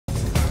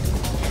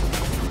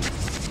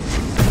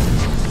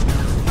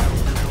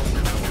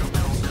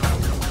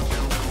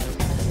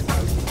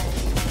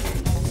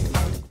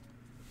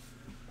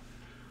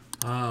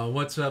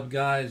What's up,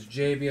 guys?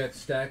 JB at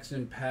Staxx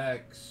and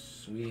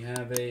Packz. We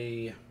have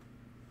a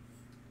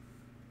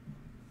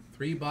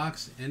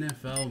 3-box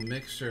NFL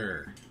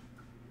mixer,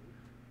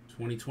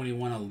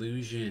 2021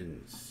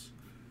 Illusions.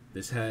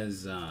 This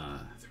has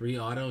 3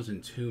 autos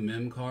and 2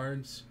 mem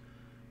cards,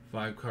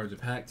 5 cards a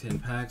pack, 10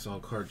 packs, all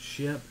cards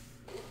ship.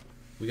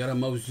 We got a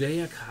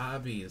Mosaic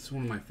hobby. It's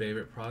one of my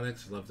favorite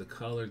products. I love the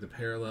color, the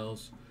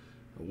parallels.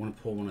 I want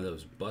to pull one of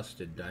those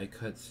busted die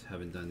cuts.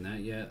 Haven't done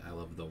that yet. I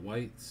love the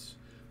whites.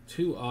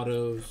 2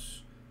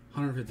 autos,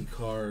 150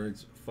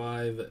 cards,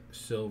 5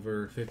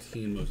 silver,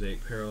 15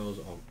 Mosaic parallels,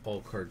 all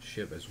cards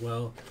ship as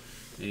well.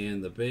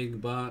 And the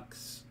big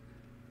box,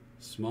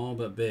 small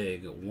but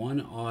big,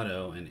 1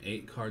 auto and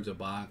 8 cards a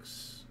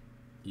box.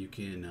 You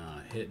can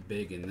hit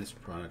big in this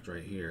product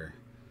right here.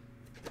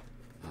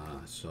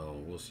 So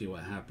we'll see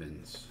what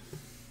happens.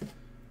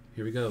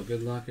 Here we go.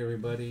 Good luck,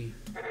 everybody.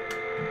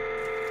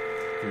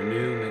 If you're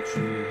new, make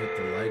sure you hit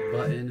the like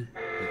button,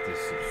 hit the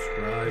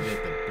subscribe,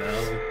 hit the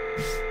bell.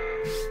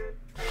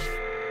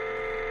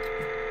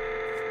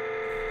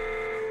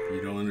 If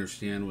you don't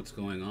understand what's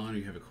going on, or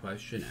you have a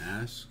question,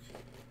 ask.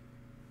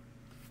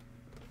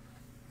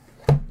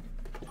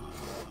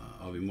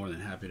 I'll be more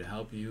than happy to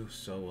help you.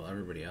 So will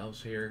everybody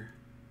else here.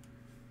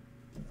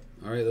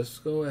 Alright, let's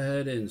go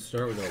ahead and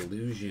start with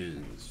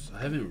Illusions.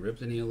 I haven't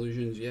ripped any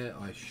Illusions yet.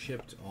 I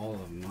shipped all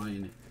of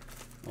mine.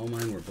 All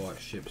mine were bought,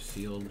 shipped,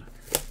 sealed.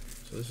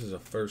 So this is the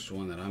first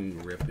one that I'm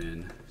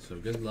ripping. So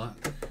good luck.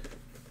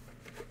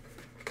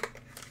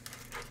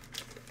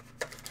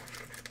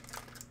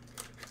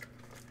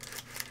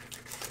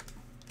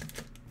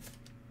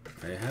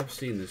 I have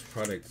seen this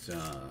product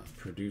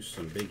produce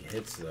some big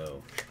hits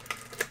though,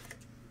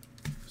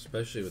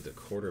 especially with the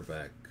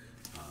quarterback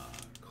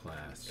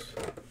class.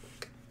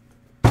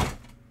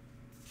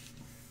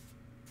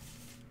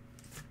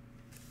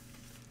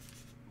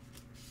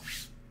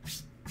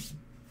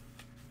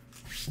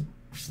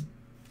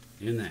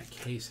 And that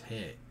case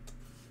hit.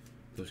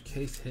 Those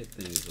case hit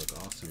things look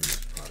awesome in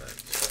this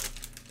product.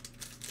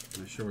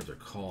 I'm not sure what they're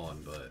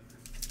called, but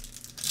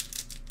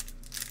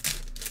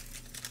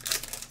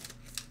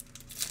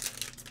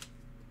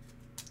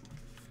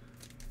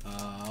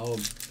I'll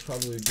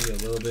probably be a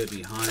little bit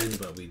behind,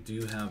 but we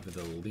do have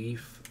the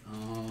Leaf,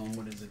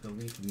 what is it, the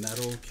Leaf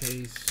metal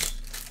case.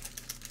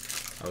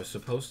 I was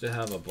supposed to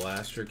have a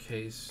blaster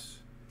case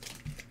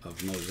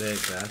of Mosaic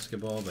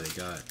basketball, but it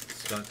got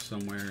stuck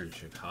somewhere in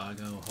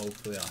Chicago.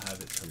 Hopefully I'll have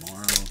it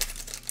tomorrow.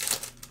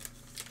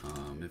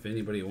 If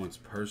anybody wants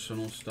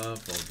personal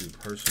stuff, I'll do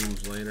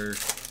personals later.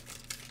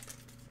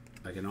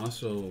 I can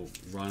also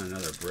run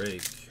another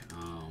break.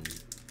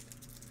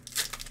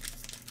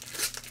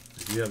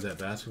 If you have that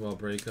basketball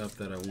breakup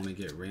that I want to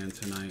get ran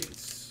tonight,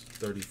 it's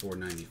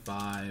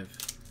 $34.95.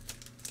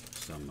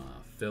 Some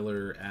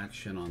filler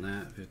action on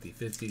that,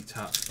 50-50.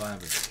 Top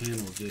 5 of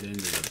 10 will get into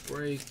the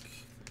break.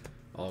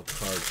 All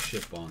cards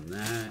ship on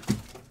that.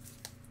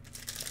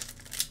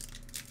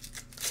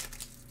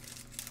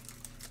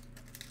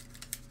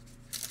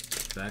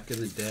 Back in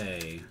the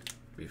day,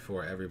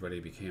 before everybody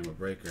became a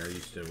breaker, I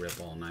used to rip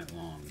all night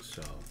long.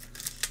 So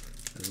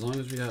as long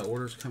as we got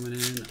orders coming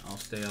in, I'll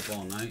stay up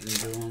all night and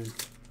do them.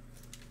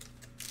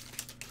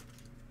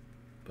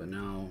 But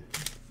now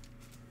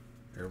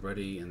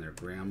everybody and their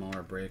grandma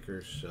are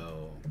breakers,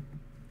 so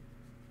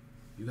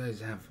you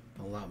guys have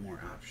a lot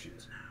more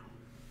options now.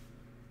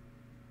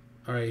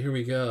 Alright, here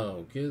we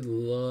go. Good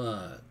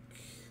luck.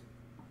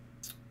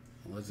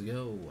 Let's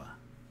go.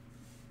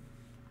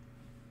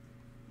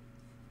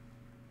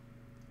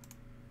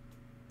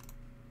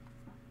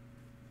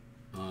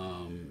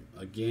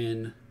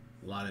 Again,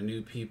 a lot of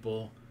new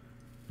people.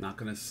 Not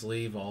going to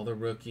sleeve all the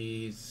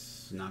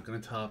rookies. Not going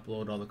to top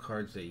load all the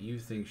cards that you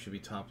think should be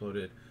top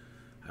loaded.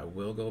 I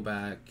will go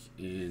back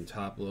and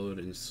top load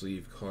and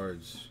sleeve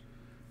cards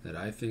that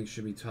I think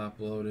should be top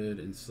loaded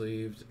and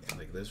sleeved,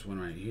 like this one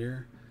right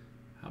here.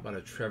 How about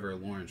a Trevor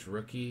Lawrence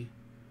rookie?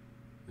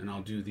 And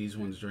I'll do these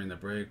ones during the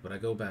break, but I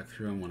go back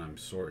through them when I'm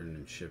sorting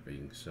and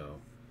shipping,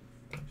 so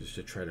just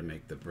to try to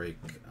make the break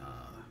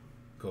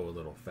go a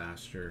little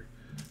faster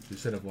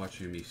instead of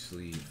watching me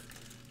sleeve.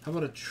 How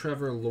about a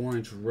Trevor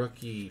Lawrence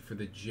rookie for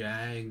the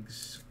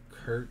Jags,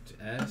 Kurt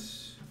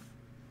S.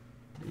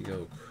 There you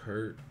go,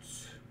 Kurt.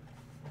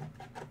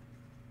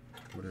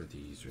 What are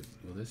these?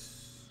 Well,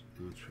 this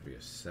should be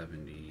a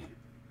 70,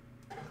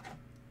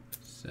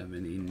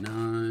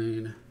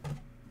 79.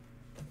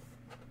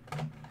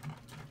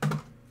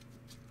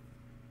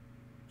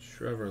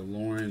 Trevor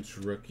Lawrence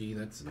rookie,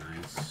 that's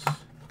nice.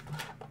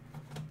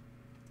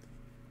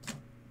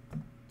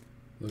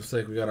 Looks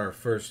like we got our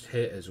first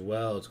hit as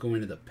well. It's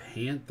going to the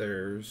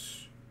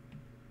Panthers.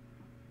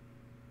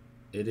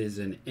 It is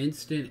an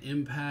instant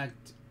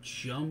impact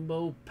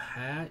jumbo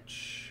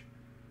patch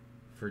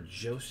for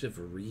Joseph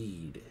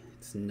Reed.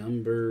 It's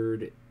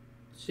numbered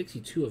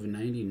 62 of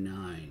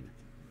 99.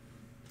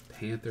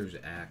 Panthers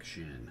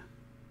action.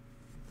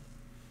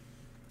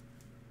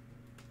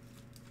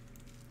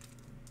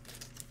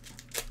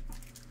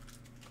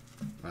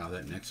 Wow,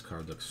 that next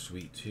card looks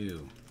sweet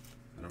too.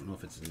 I don't know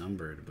if it's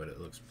numbered, but it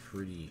looks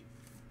pretty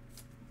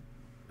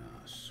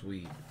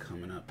sweet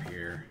coming up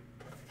here.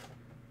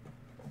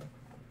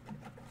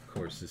 Of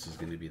course, this is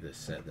going to be the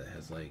set that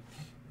has like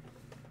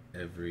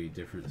every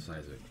different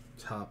size of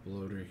top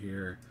loader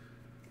here.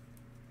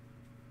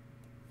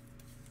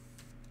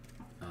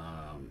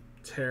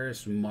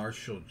 Terrace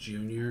Marshall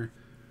Jr.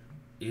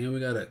 And we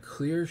got a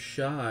clear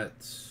shot.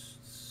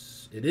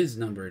 It is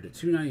numbered at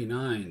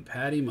 $2.99.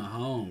 Patty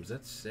Mahomes.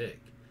 That's sick.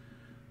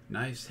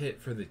 Nice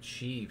hit for the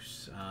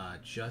Chiefs.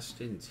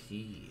 Justin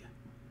T.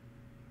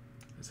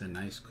 That's a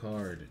nice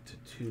card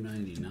to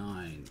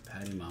 $2.99.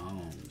 Patty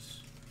Mahomes.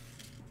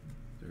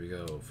 There we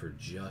go for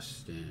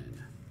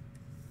Justin.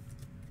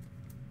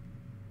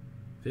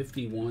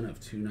 51 of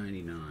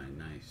 $2.99.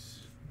 Nice.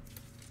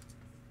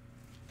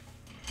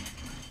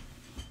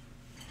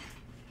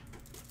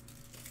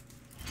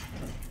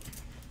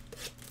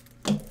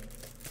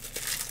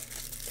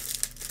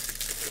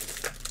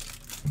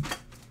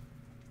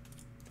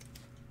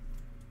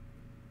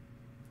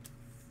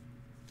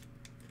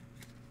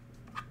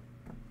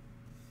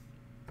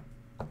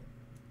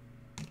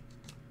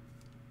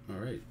 All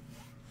right.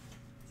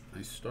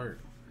 Nice start.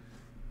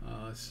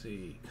 Let's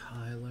see.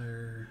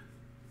 Kyler.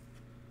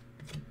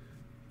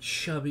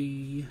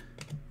 Chubby.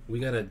 We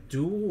got a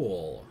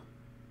duel.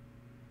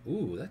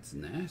 Ooh, that's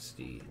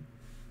nasty.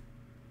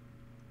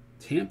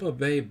 Tampa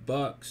Bay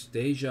Bucks,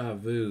 Deja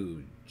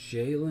Vu,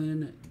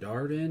 Jalen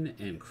Darden,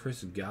 and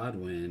Chris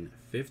Godwin,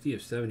 50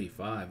 of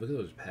 75. Look at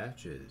those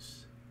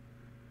patches.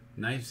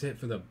 Nice hit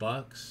for the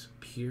Bucks,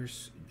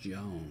 Pierce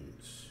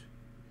Jones.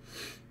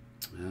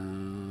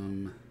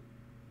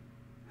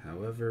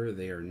 However,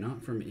 they are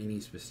not from any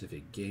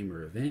specific game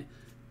or event,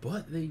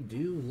 but they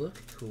do look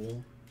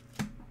cool.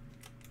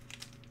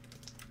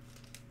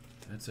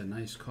 That's a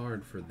nice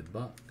card for the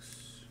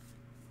Bucks.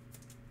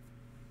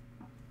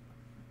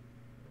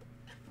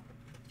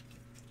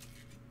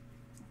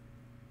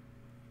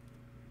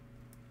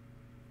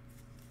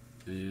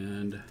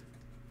 And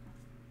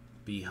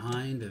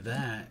behind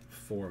that,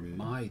 for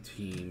my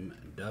team,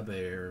 the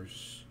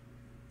Bears,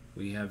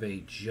 we have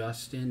a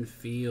Justin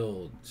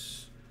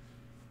Fields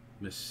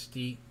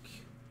Mystique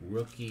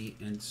rookie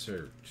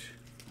insert.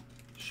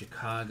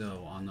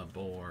 Chicago on the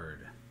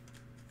board.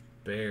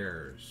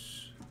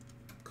 Bears,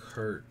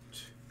 Kurt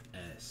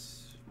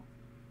S.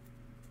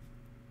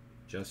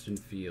 Justin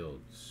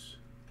Fields.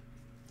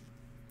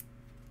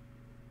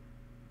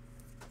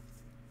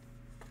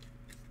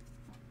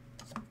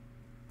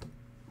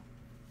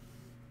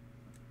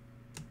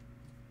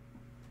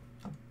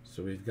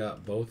 So we've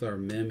got both our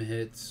mem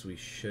hits. We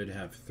should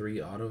have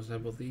 3 autos, I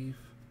believe.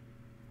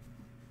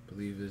 I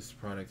believe this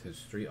product has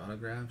 3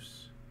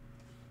 autographs.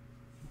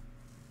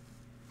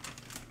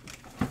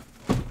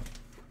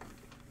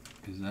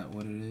 Is that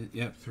what it is?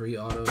 Yep, 3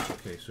 autos.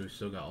 Okay, so we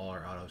still got all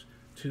our autos.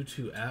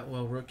 Tutu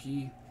Atwell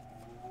rookie.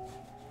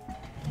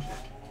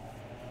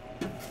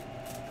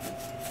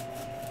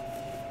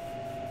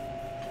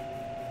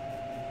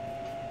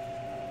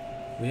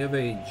 We have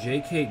a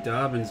J.K.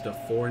 Dobbins to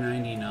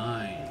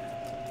 499.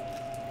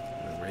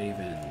 The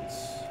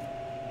Ravens.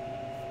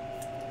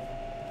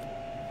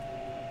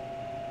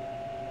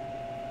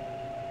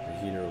 The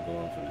heater will go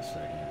off in a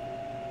second.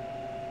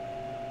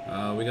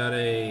 We got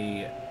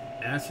a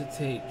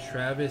acetate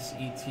Travis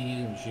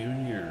Etienne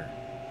Jr.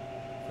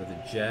 for the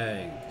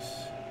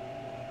Jags.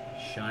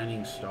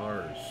 Shining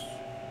Stars.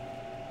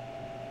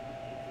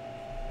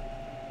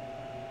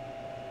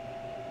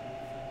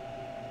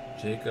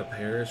 Jacob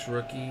Harris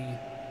rookie.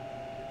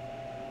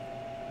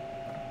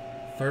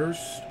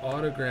 First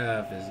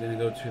autograph is going to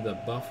go to the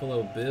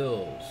Buffalo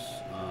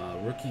Bills.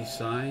 Rookie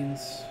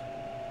signs.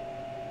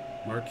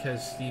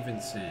 Marquez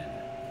Stevenson.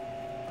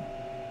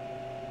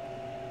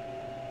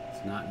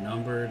 It's not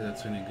numbered.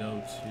 That's going to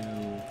go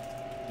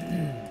to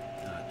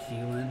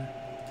Keelan.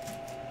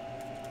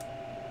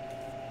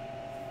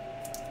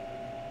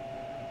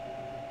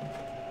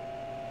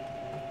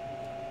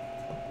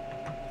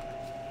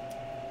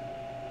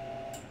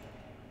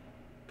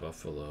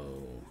 Buffalo.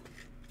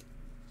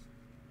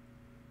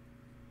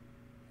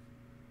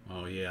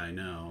 Oh yeah, I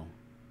know.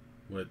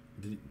 What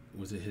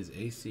was it? His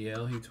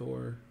ACL he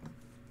tore?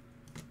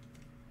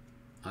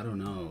 I don't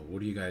know.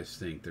 What do you guys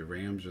think? The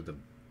Rams or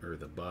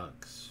the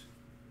Bucks?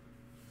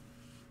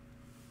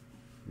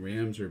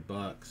 Rams or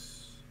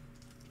Bucks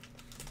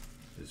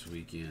this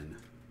weekend?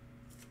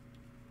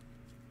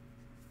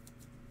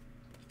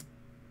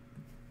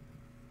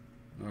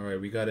 All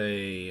right, we got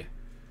a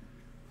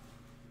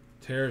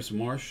Terrace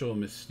Marshall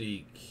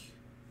Mystique.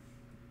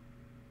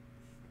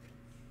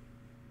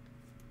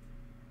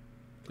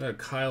 Got a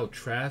Kyle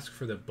Trask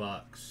for the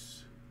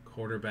Bucks,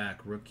 quarterback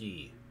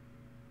rookie.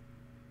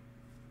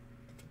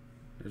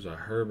 There's a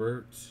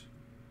Herbert.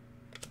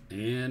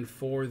 And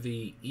for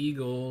the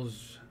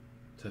Eagles,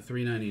 to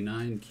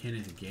 $3.99,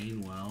 Kenneth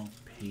Gainwell,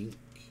 pink.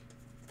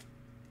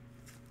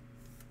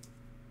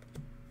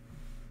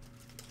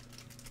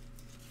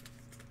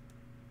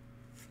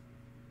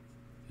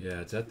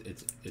 Yeah, it's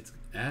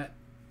at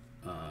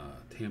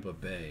Tampa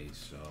Bay,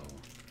 so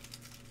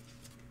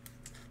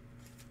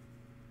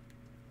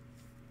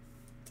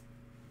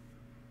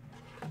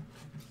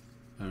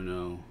don't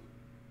know.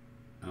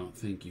 I don't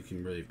think you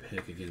can really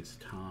pick against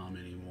Tom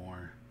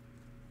anymore.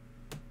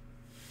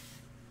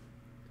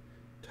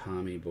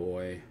 Tommy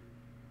boy.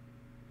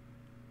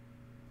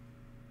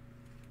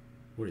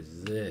 What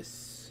is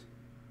this?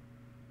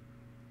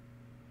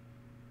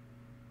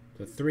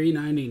 The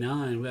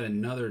 $3.99. We got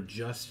another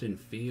Justin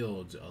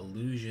Fields,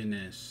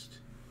 Illusionist.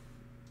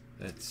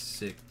 That's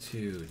sick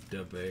too.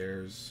 The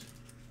Bears.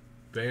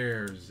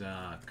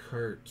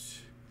 Kurt.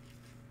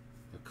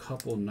 A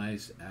couple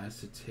nice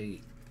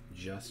acetate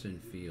Justin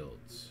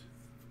Fields.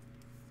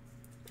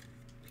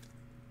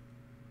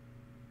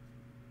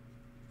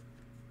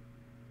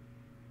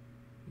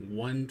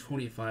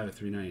 $125 at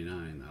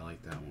 $3.99. I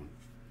like that one.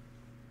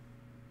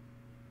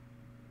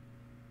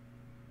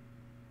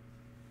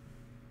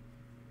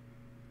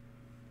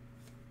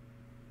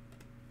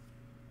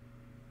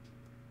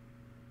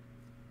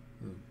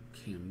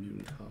 Cam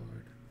Newton card.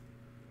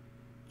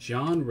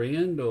 John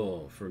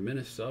Randall for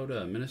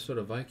Minnesota.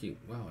 Minnesota Viking.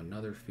 Wow,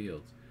 another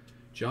Fields.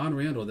 John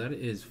Randall, that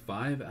is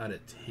 5 out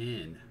of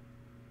 10.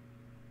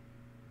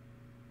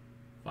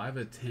 5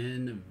 out of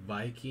 10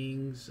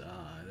 Vikings.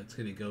 That's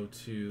going to go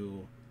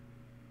to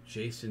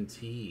Jason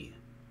T.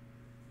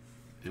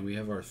 And we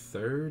have our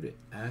third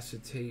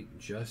acetate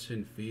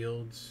Justin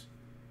Fields.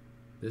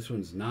 This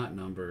one's not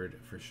numbered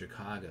for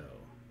Chicago.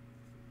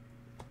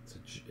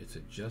 It's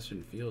a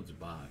Justin Fields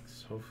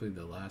box. Hopefully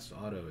the last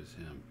auto is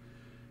him.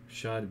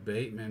 Rashad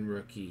Bateman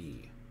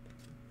rookie.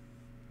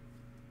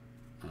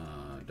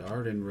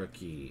 Darden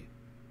rookie.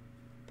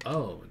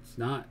 Oh, it's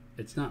not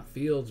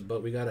Fields,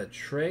 but we got a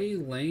Trey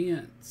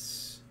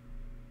Lance.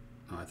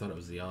 Oh, I thought it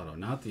was the auto.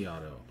 Not the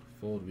auto.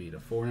 Fooled me to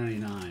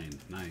 $4.99.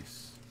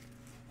 Nice.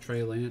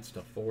 Trey Lance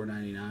to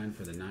 $4.99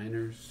 for the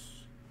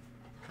Niners.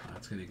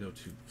 That's going to go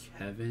to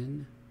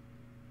Kevin.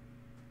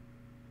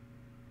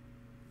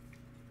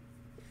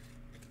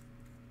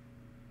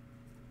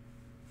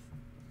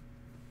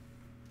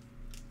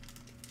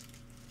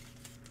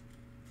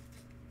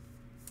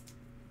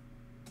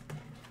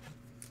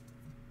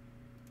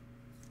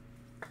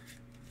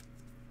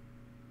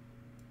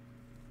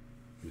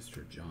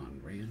 Mr.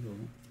 John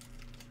Randall.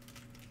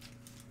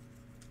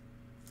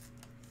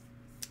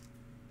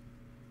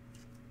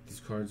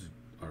 These cards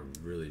are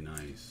really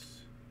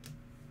nice. I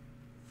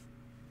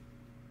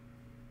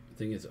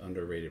think it's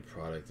underrated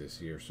product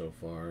this year so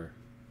far.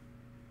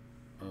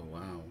 Oh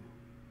wow.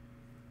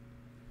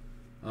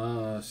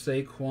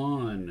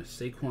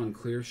 Saquon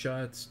clear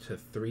shots to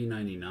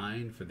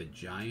 $3.99 for the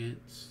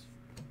Giants.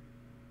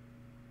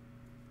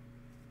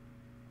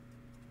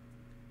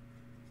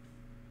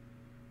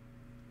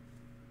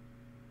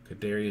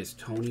 Kadarius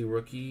Toney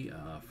rookie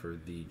for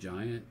the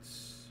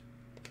Giants.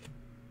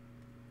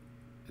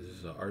 This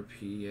is a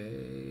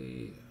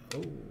RPA.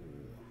 Oh.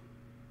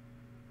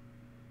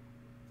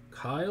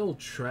 Kyle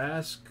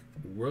Trask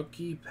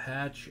rookie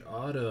patch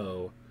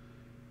auto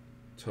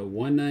to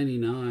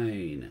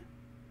 $1.99.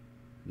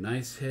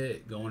 Nice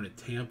hit going to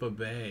Tampa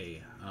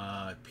Bay.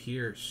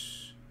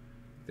 Pierce.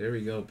 There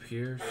we go,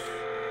 Pierce.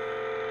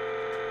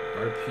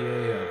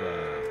 RPA of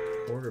a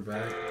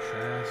quarterback.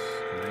 Trask.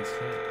 Nice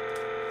hit.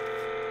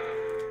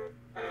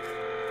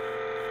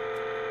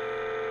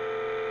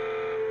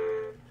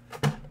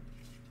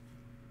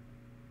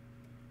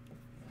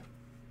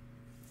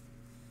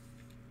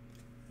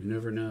 You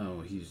never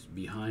know. He's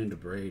behind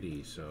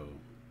Brady, so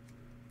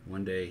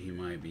one day he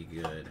might be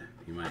good.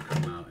 He might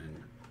come out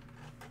and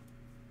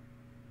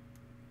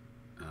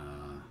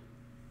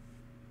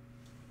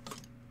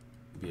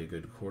be a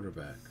good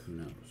quarterback. Who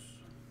knows?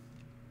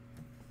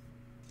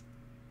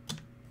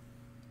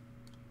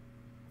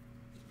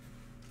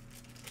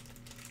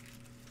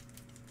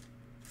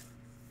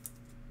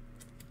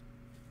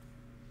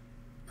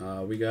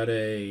 We got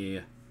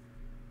a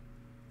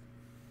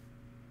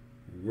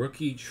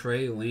rookie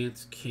Trey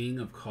Lance King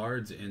of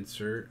Cards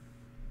insert.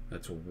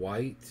 That's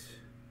white.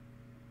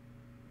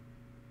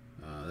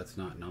 That's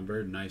not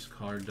numbered. Nice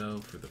card though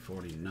for the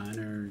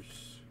 49ers.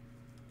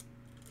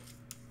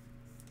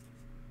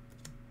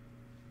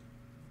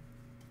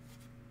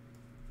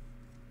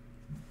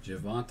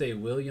 Javonte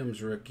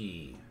Williams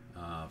rookie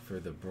for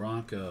the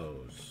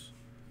Broncos.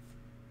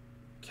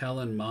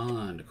 Kellen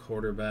Mond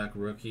quarterback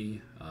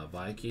rookie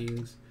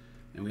Vikings.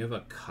 And we have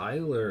a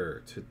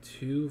Kyler to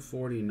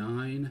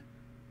 $249.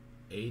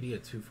 80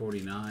 at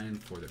 $249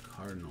 for the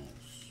Cardinals.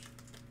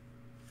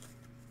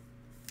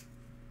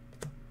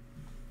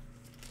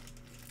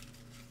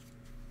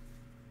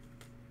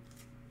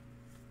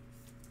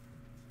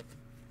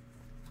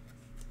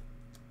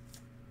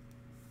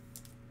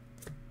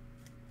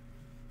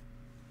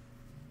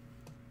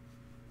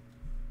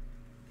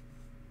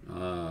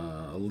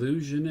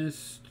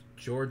 Illusionist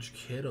George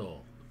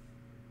Kittle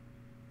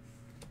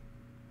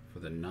for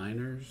the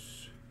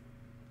Niners.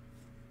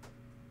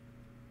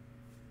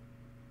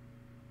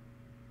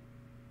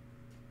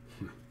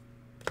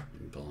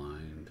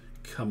 Blind.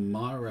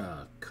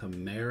 Camara.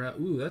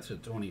 Ooh, that's a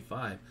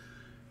 25.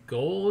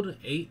 Gold,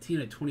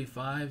 18 at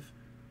 25.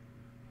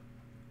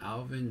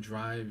 Alvin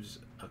drives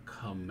a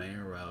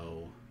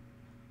Camaro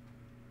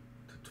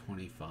to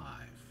 25.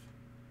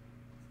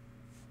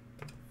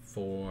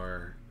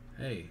 for,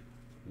 hey,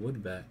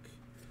 Woodbeck.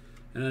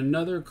 And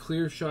another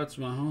Clear Shots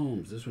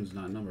Mahomes. This one's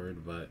not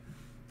numbered, but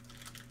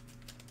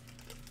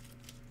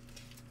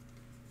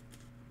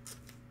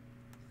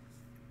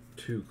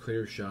two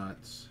Clear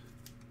Shots.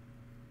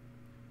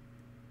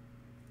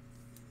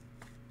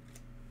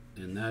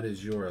 And that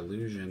is your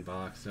Illusion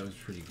box. That was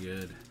pretty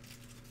good.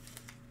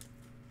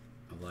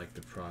 I like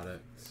the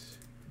product.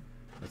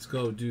 Let's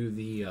go do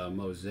the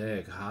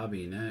Mosaic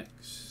Hobby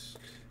next.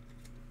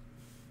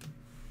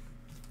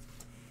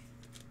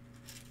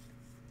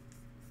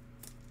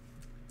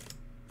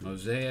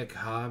 Mosaic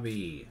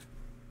Hobby.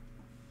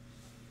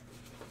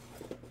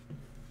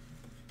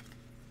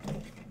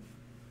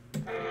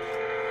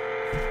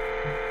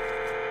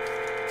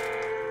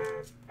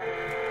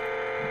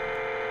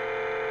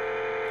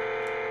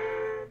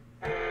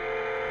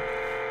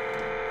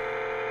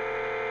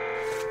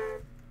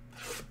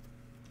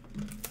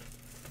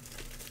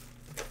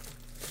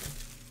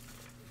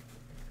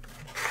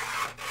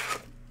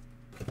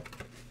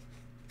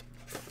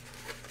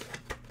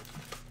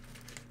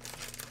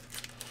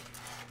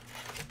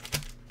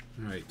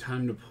 Alright,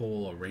 time to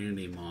pull a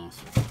Randy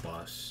Moss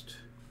bust.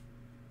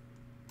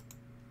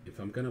 If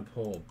I'm gonna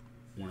pull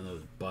one of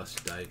those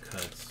bust die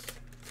cuts,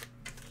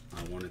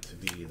 I want it to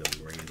be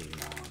the Randy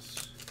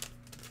Moss.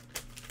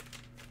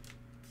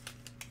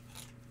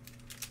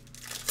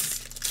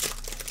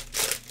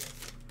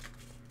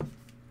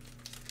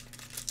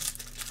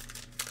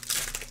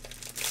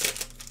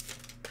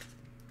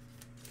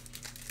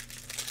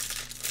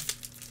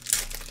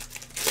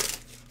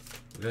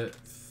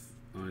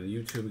 On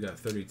YouTube, we got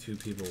 32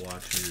 people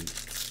watching.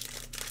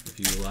 If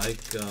you like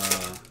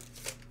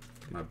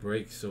my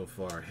break so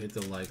far, hit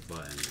the like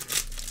button.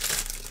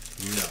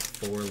 We got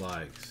 4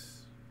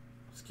 likes.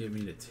 Let's get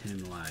me to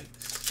 10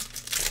 likes.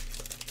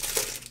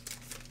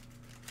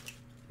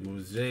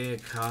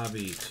 Mosaic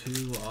Hobby,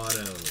 2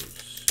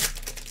 autos,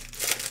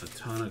 a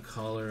ton of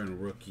color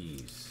and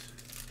rookies,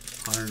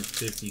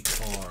 150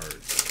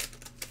 cards.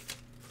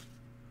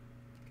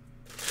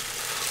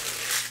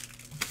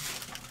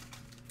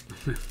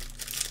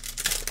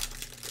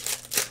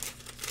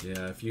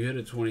 Yeah, if you hit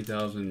a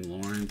 20,000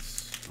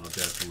 Lawrence, I'll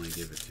definitely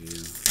give it to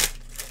you.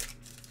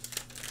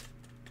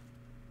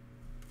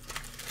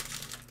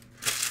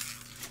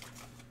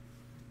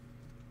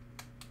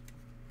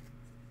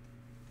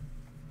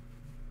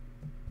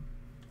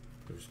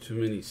 There's too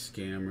many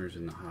scammers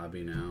in the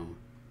hobby now.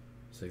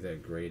 It's like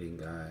that grading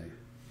guy.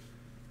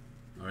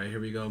 Alright,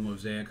 here we go.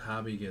 Mosaic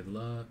Hobby, good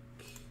luck.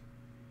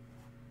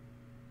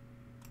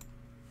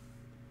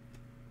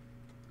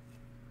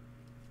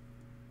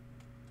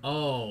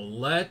 Oh,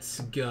 let's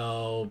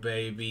go,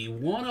 baby.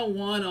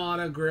 101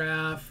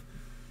 autograph.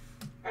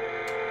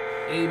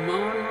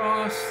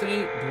 Amon-Ra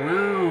St.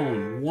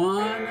 Brown.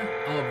 1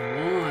 of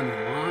 1.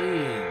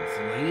 Lions.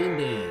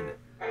 Landon.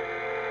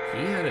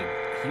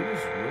 He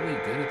was really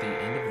good at the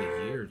end of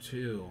the year,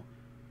 too.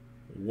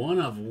 1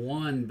 of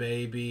 1,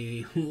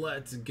 baby.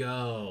 Let's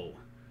go.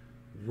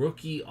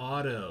 Rookie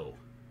auto.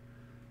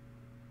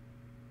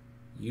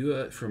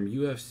 From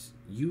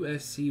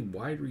USC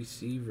wide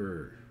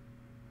receiver.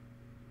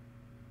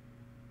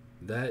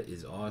 That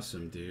is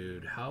awesome,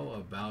 dude. How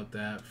about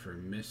that for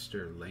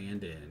Mr.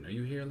 Landon? Are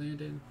you here,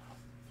 Landon?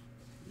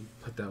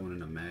 Put that one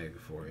in a mag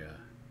for you.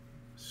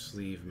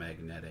 Sleeve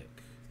magnetic.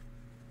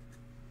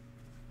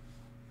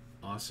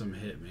 Awesome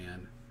hit,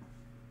 man.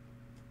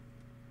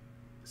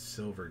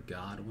 Silver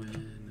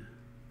Godwin.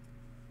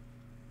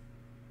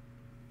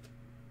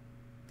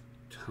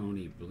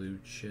 Tony Blue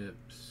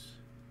Chips.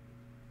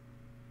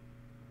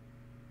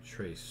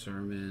 Trey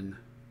Sermon.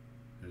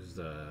 There's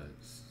the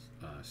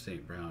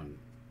St. Brown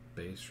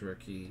base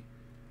rookie.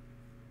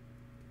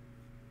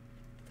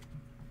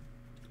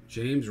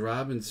 James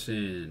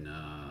Robinson,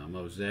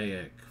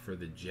 Mosaic for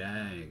the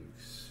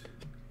Jags.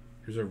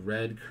 Here's a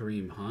red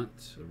Kareem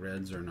Hunt. The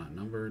reds are not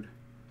numbered.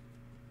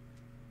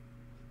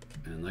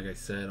 And like I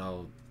said,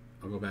 I'll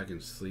go back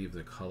and sleeve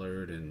the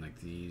colored and like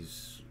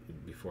these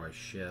before I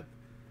ship.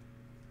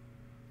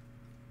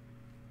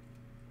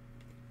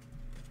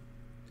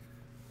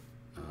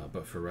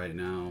 But for right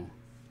now,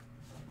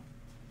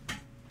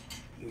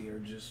 we are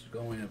just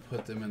going to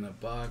put them in the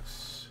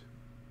box.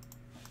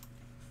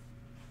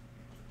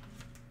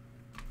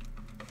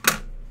 I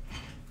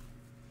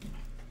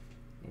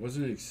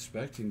wasn't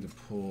expecting to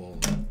pull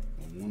a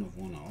 1 of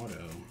 1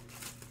 auto.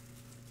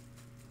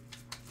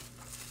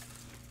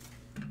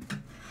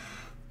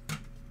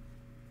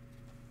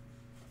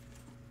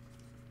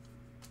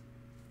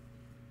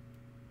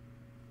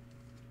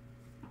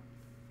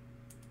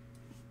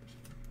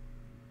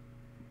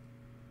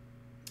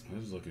 I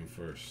was looking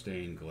for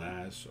stained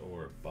glass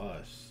or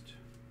bust.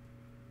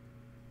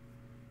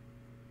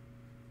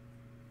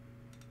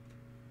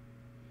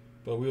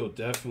 But we will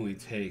definitely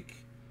take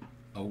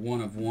a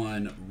 1 of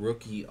 1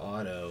 rookie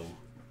auto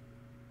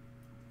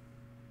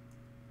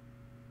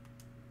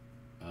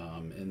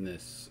in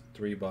this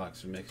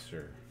 3-box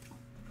mixer.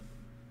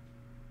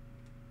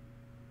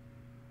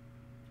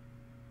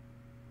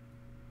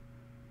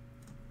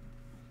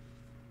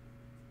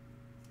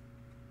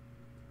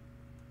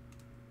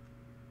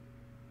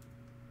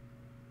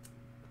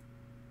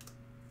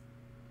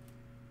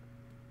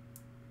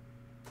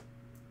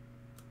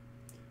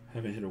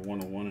 Haven't hit a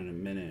 101 in a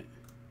minute.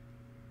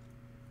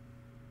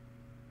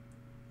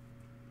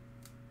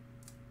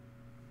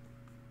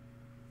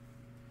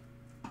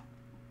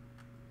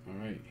 All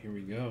right, here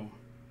we go.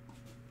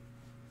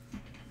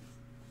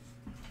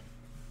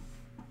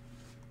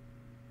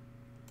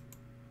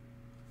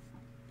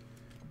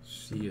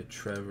 See ya,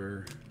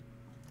 Trevor.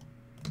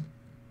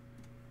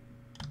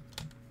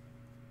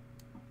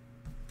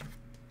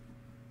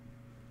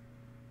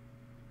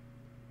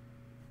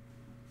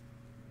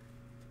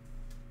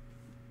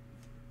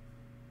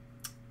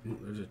 Oh,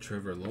 there's a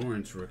Trevor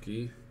Lawrence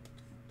rookie.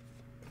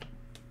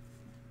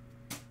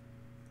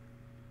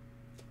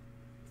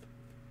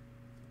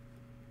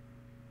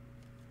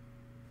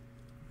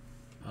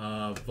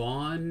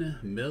 Von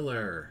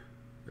Miller.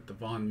 With the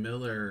Von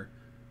Miller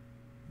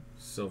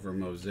silver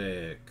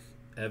mosaic.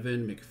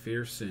 Evan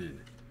McPherson.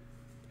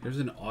 Here's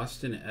an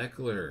Austin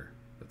Eckler.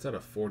 That's out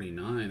of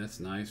 49. That's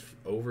nice.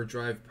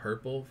 Overdrive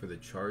purple for the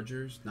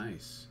Chargers.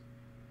 Nice.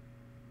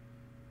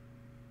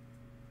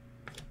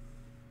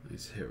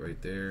 Nice hit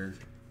right there.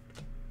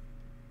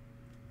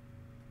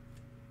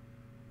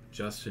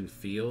 Justin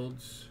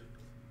Fields.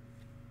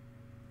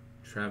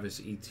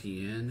 Travis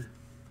Etienne.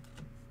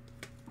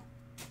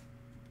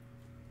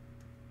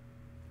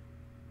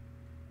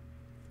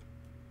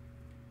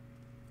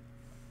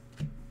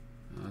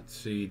 Let's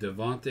see.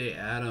 Devontae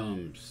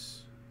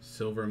Adams.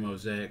 Silver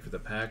mosaic for the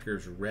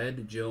Packers.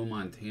 Red Joe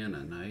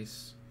Montana.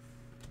 Nice.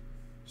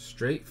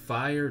 Straight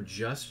fire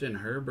Justin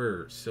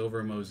Herbert.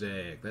 Silver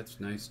mosaic. That's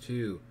nice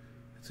too.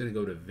 It's going to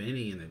go to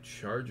Vinny in the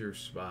Charger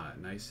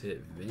spot. Nice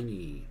hit,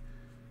 Vinny.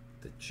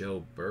 The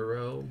Joe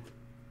Burrow.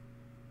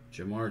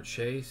 Jamar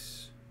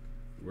Chase.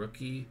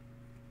 Rookie.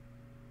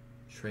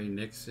 Trey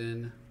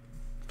Nixon.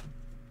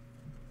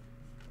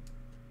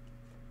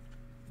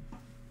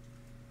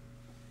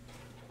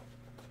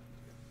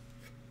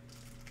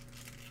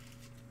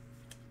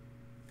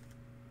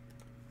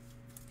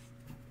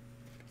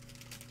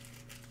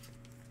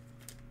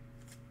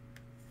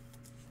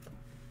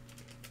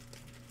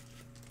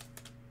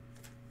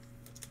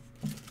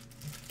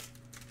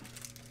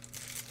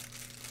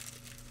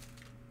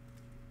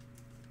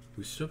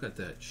 We still got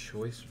that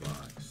choice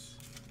box.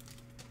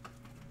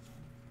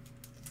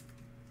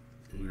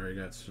 We already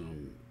got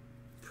some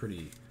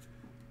pretty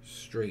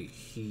straight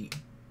heat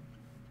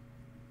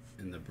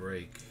in the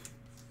break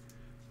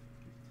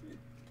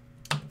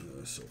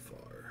so far.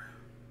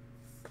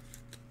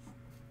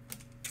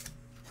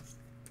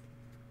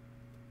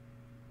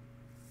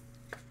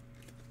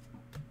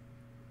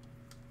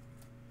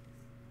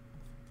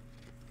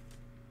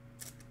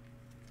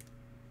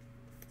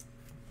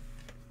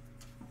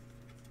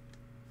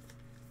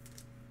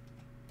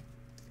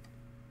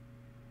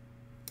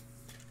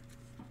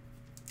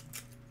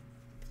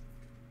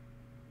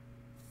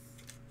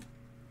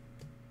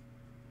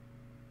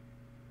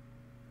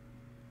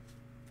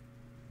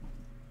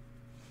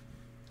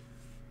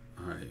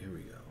 All right, here we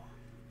go.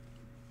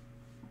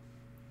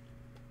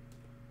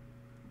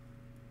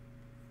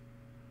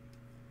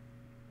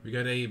 We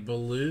got a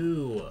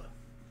blue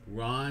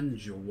Ron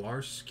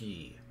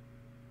Jaworski.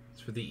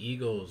 It's for the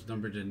Eagles,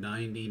 numbered to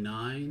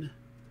 99.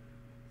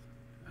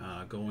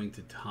 Going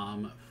to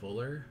Tom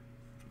Fuller.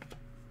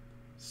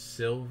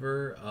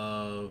 Silver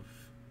of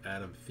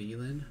Adam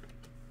Thielen.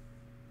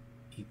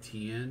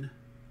 Etienne.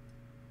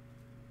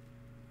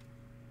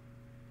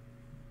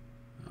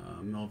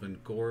 Melvin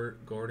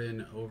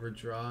Gordon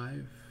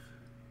overdrive.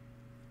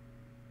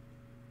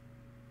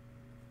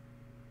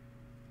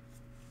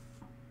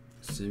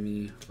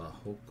 Simi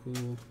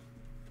Fahoku.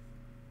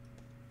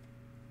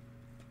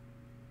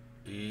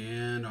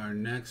 And our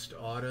next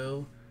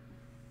auto.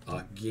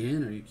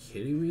 Again, are you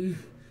kidding me?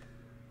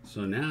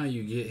 So now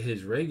you get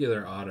his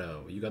regular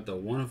auto. You got the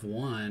 1 of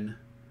 1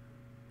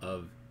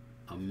 of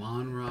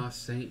Amon-Ra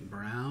St.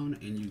 Brown,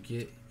 and you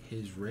get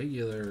his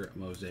regular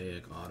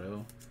mosaic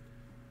auto.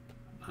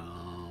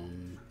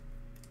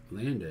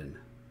 Landon.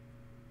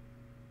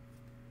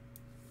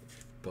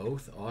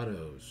 Both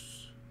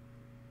autos.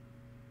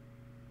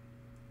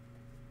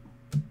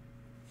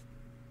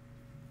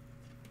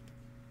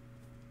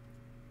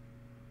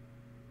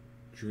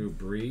 Drew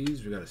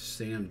Brees. We got a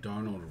Sam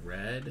Darnold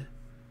red.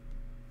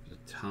 A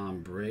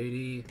Tom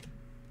Brady.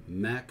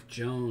 Mac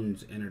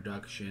Jones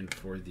introduction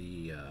for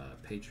the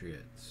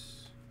Patriots.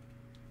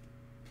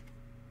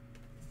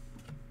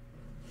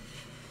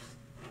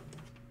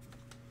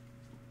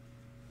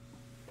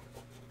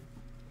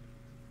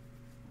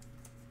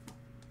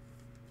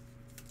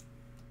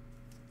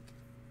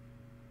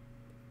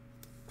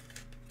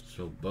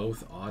 So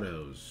both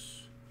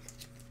autos,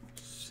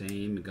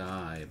 same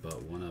guy,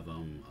 but one of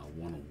them a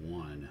 1 of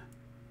 1,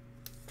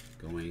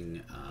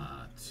 going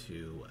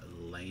to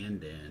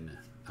Landon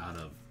out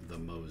of the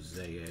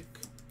Mosaic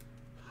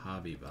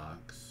hobby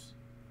box.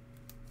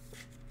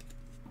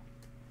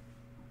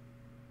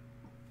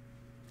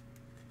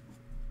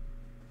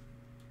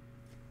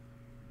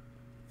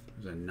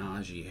 There's a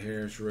Najee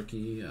Harris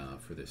rookie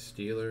for the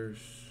Steelers.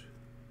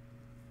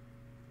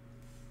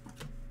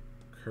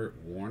 Kurt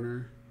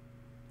Warner.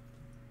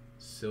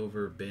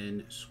 Silver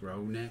Ben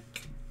Skronek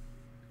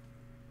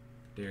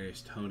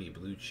Darius Toney,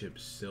 blue chip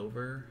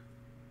silver.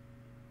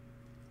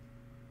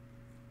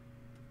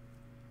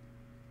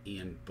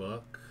 Ian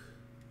Book,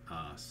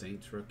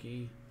 Saints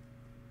rookie.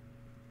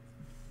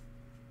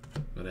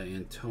 Got an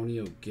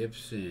Antonio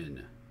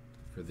Gibson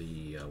for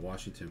the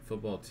Washington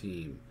football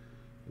team.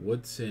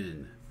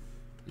 Woodson.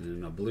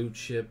 And then blue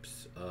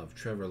chips of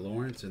Trevor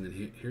Lawrence. And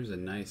then here's a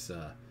nice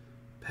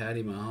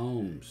Patty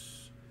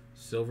Mahomes.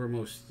 Silver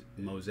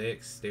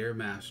Mosaic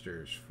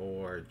Stairmasters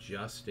for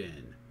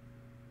Justin.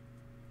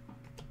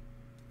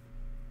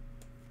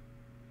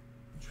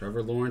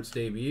 Trevor Lawrence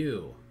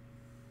debut.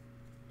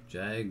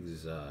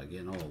 Jags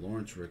getting all the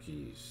Lawrence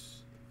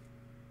rookies.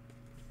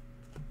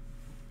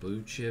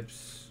 Blue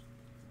chips,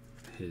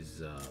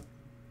 his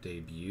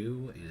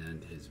debut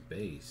and his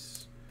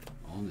base,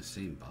 all in the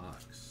same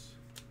box.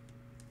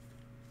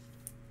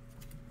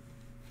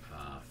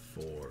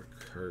 For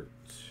Kurt.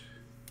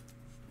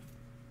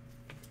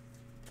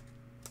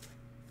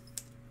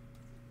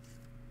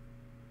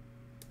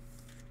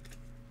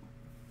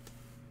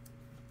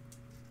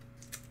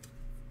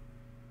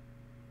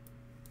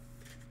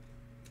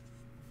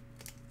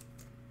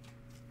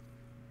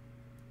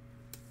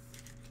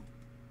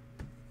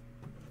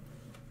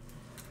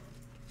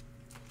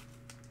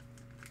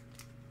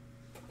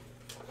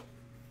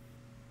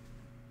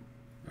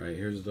 All right,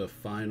 here's the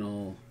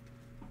final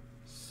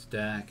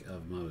stack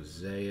of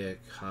Mosaic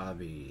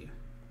Hobby.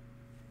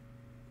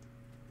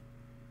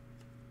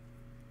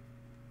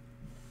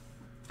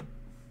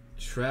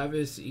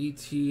 Travis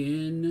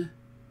Etienne,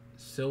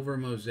 silver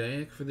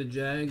Mosaic for the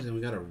Jags, and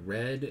we got a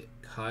red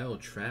Kyle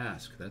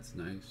Trask. That's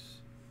nice.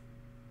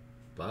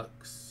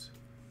 Bucks.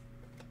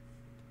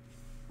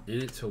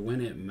 In it to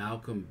win it,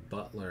 Malcolm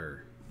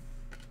Butler.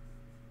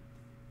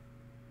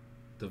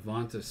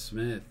 Devonta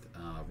Smith,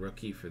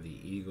 rookie for the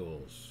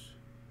Eagles.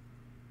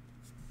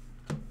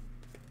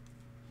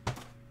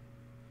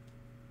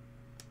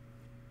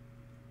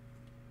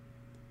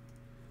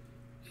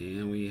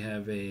 And we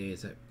have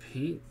is that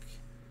pink?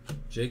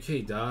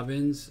 J.K.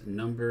 Dobbins,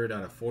 numbered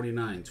out of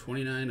 49.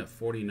 29 of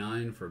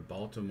 49 for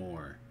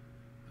Baltimore.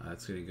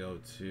 That's going to go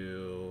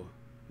to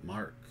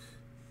Mark.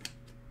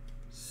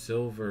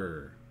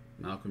 Silver,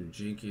 Malcolm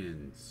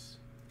Jenkins.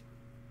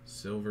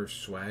 Silver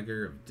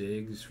Swagger of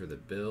Diggs for the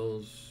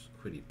Bills.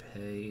 Kwity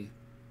Paye.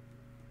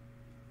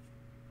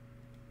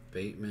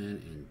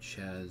 Bateman and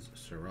Chaz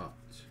Surratt.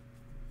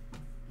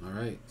 All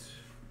right.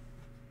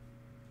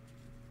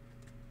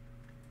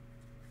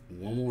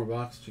 One more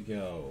box to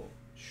go.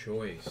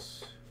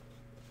 Choice.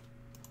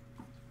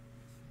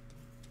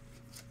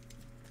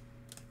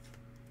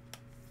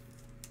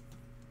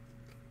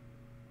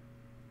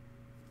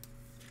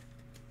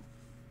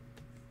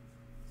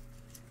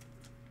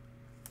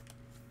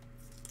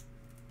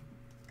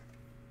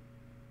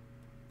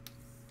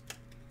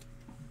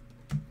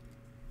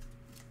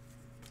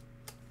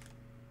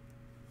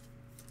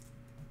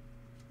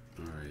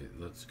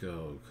 Let's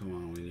go. Come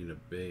on, we need a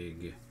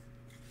big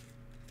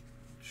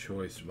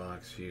choice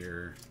box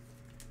here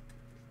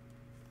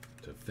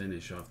to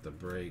finish off the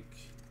break.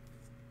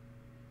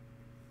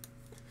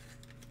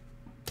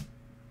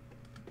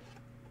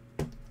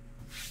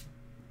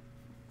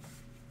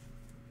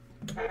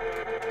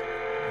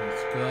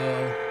 Let's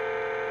go.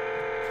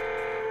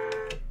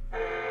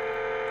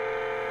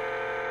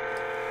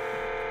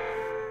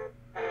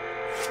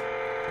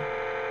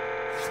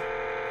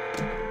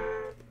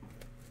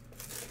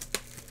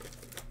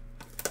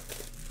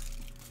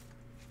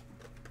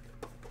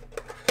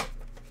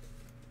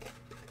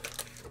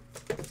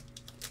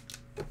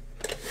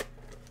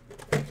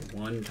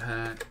 One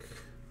pack.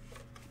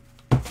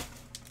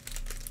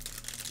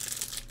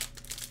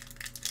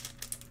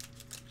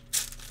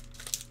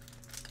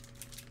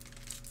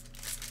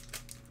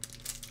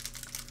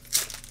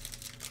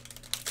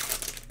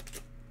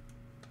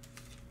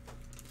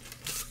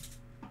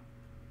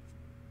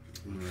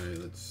 All right,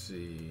 let's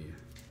see.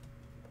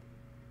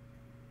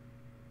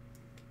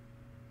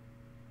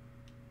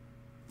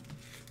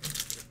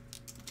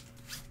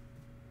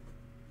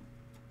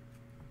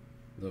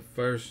 The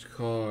first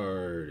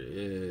card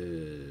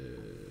is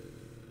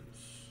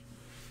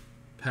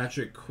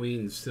Patrick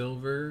Queen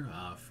Silver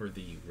for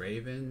the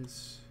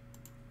Ravens.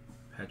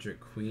 Patrick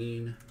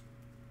Queen.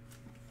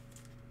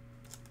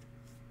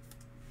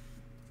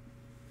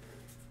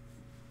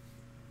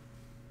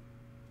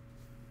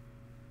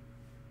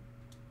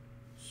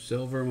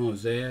 Silver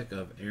Mosaic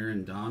of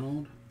Aaron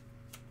Donald.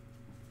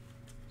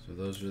 So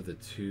those are the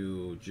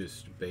two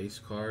just base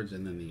cards,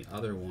 and then the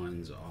other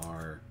ones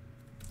are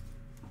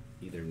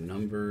either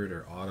numbered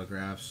or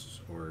autographs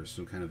or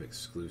some kind of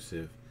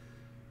exclusive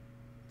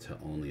to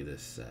only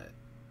this set.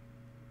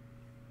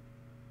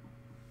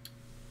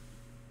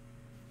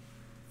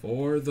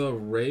 For the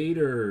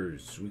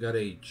Raiders, we got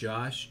a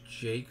Josh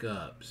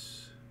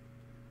Jacobs.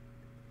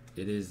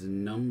 It is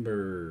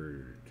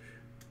numbered.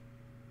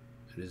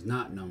 It is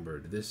not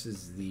numbered. This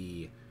is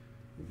the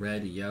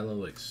red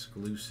yellow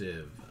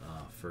exclusive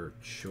for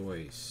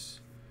choice.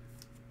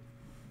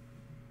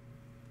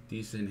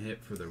 Decent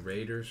hit for the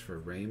Raiders for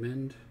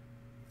Raymond.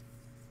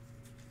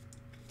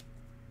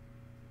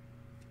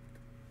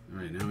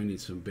 Alright, now we need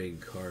some big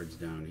cards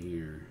down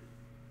here.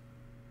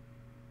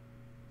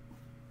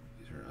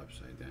 These are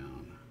upside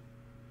down.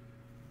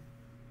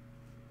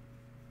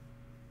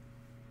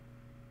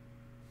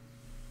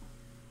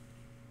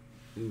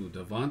 Ooh,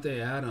 Davante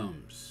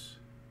Adams.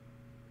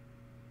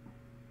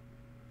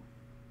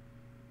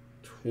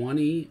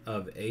 20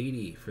 of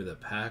 80 for the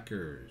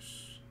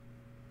Packers.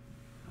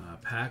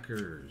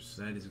 Packers,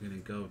 that is going to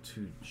go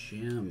to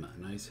Jim.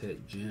 Nice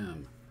hit,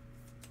 Jim.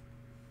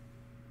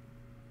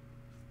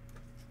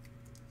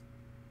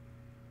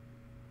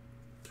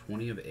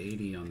 $20 of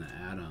 80 on the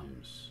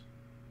Adams.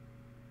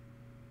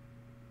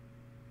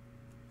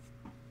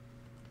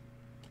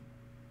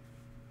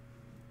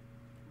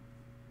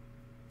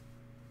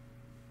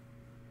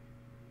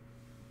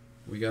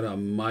 We got a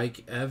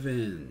Mike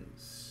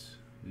Evans.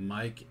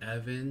 Mike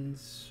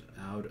Evans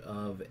out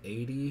of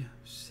 80.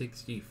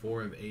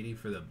 64 of 80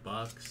 for the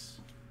Bucks.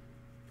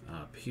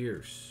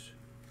 Pierce.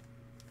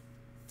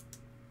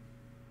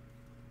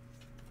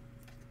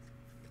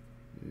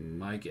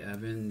 Mike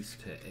Evans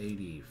to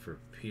 80 for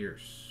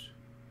Pierce.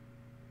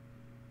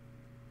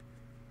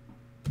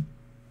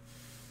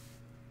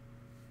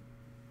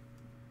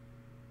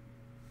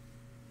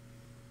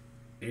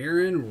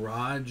 Aaron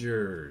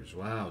Rodgers.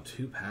 Wow,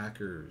 2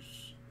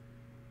 Packers.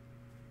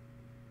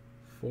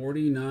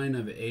 49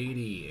 of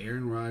 80.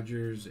 Aaron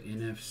Rodgers,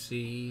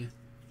 NFC.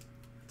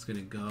 It's going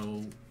to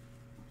go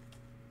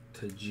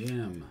to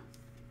Jim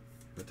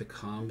with the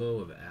combo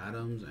of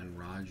Adams and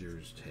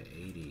Rodgers to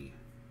 80.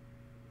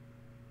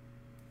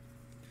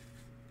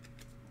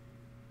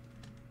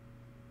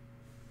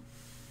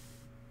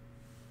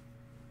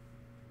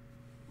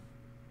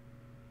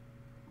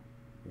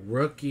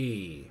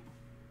 Rookie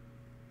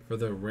for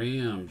the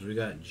Rams, we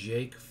got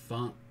Jake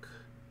Funk.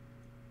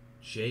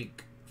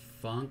 Jake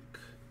Funk,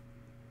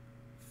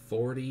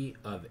 40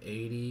 of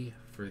 80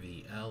 for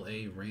the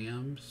LA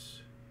Rams.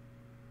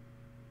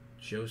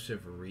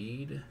 Joseph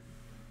Reed.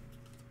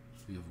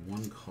 We have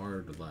 1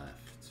 card left.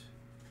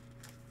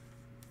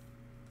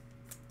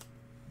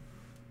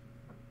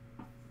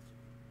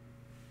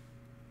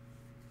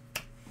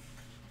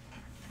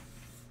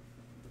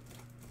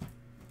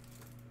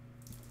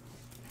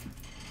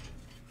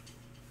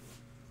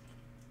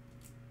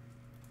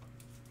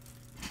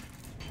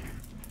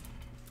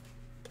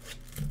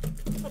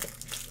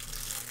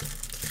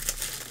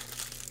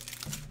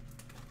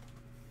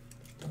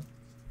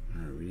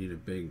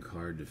 Big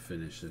card to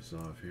finish this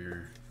off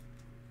here.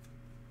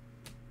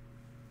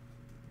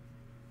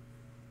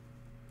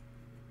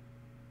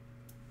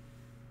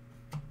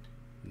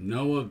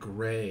 Noah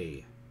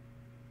Gray.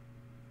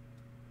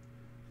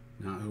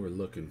 Not who we're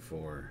looking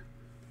for.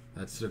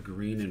 That's the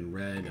green and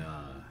red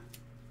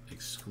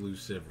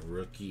exclusive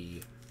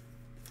rookie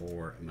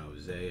for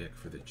Mosaic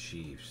for the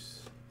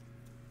Chiefs.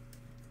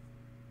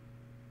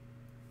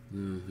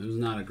 It was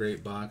not a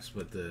great box,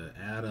 but the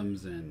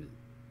Adams and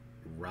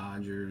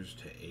Rodgers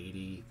to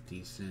 80,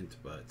 decent,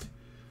 but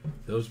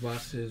those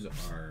boxes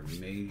are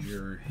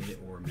major hit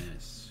or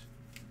miss.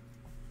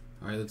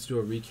 All right, let's do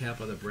a recap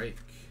of the break.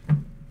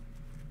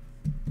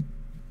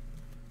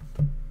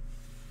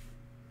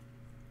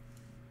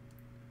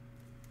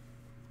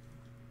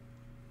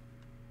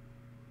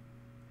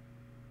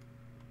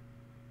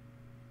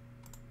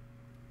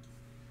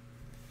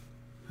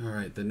 All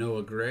right, the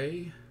Noah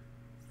Gray,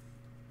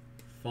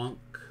 Funk,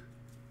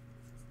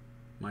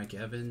 Mike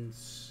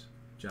Evans,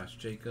 Josh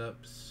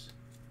Jacobs.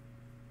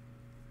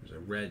 There's a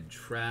red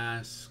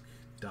Trask.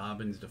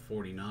 Dobbins to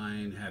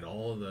 49. Had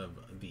all the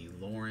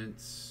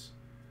Lawrence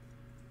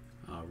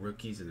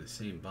rookies in the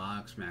same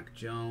box. Mac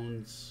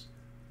Jones.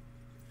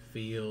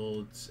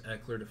 Fields.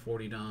 Eckler to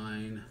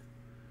 49.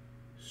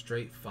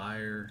 Straight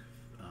fire.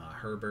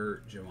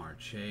 Herbert. Jamar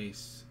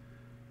Chase.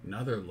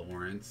 Another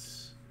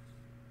Lawrence.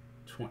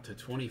 To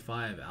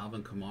 25.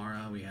 Alvin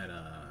Kamara. We had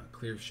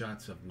clear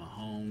shots of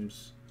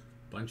Mahomes.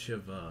 Bunch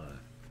of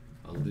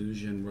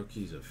illusion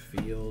rookies of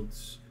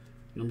Fields.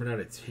 Numbered out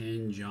of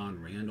 10,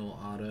 John Randall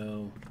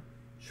auto.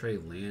 Trey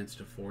Lance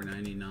to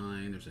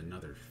 499. There's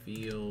another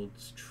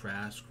Fields.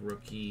 Trask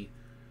rookie.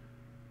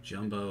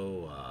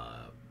 Jumbo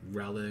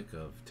relic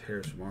of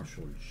Terrace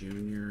Marshall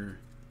Jr.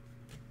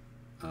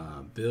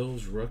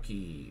 Bills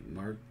rookie.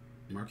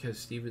 Marquez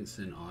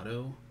Stevenson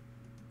auto.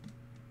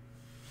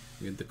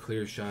 We get the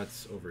clear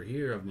shots over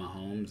here of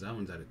Mahomes. That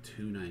one's out of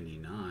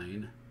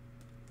 299.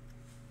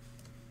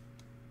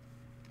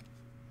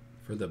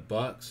 For the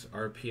Bucks,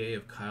 RPA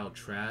of Kyle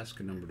Trask,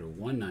 number to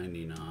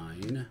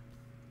 199.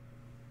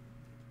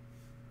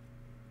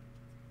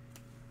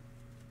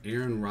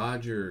 Aaron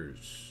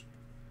Rodgers,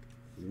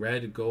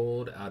 red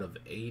gold out of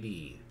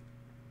 80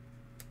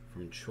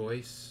 from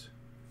Choice.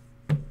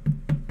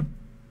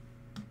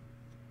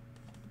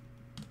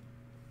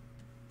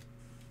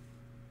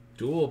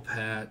 Dual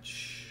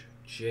patch,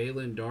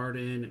 Jalen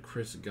Darden,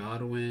 Chris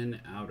Godwin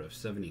out of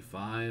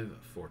 75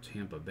 for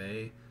Tampa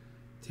Bay.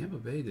 Tampa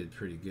Bay did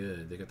pretty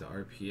good. They got the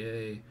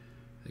RPA.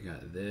 They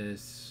got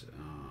this.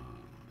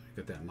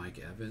 Got that Mike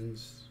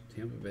Evans.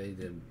 Tampa Bay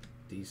did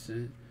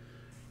decent.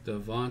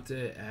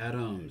 Davante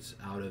Adams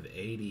out of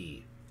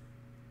 80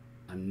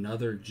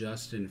 Another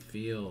Justin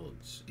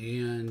Fields.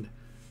 And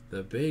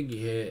the big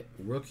hit,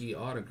 rookie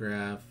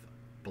autograph,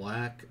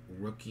 black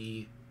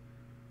rookie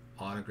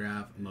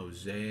autograph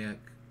Mosaic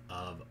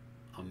of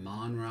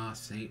Amon-Ra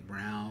St.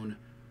 Brown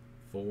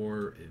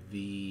for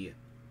the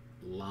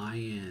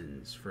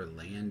Lions for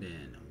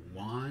Landon.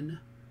 1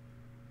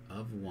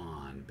 of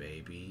 1,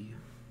 baby.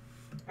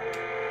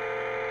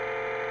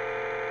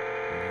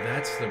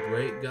 That's the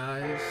break,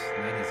 guys.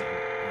 That is an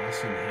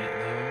awesome hit,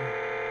 though,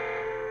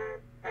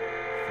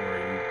 for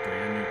a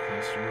brand new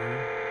customer.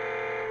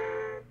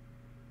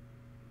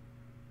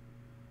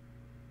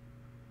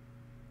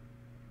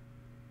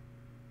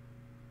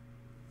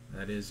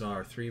 That is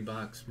our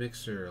 3-box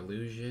mixer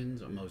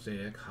Illusions,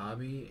 Mosaic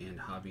Hobby, and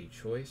Hobby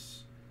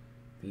Choice.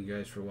 Thank you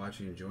guys for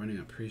watching and joining.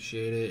 I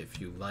appreciate it.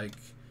 If you like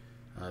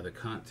the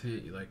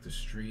content, you like the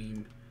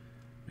stream,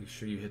 make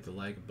sure you hit the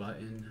like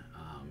button,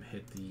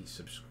 hit the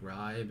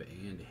subscribe,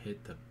 and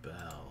hit the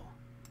bell.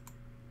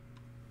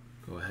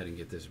 Go ahead and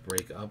get this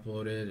break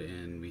uploaded,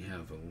 and we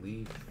have a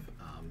Leaf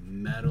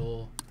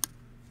Metal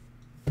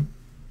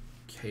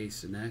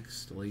case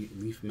next.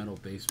 Leaf Metal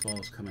Baseball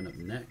is coming up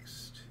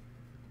next.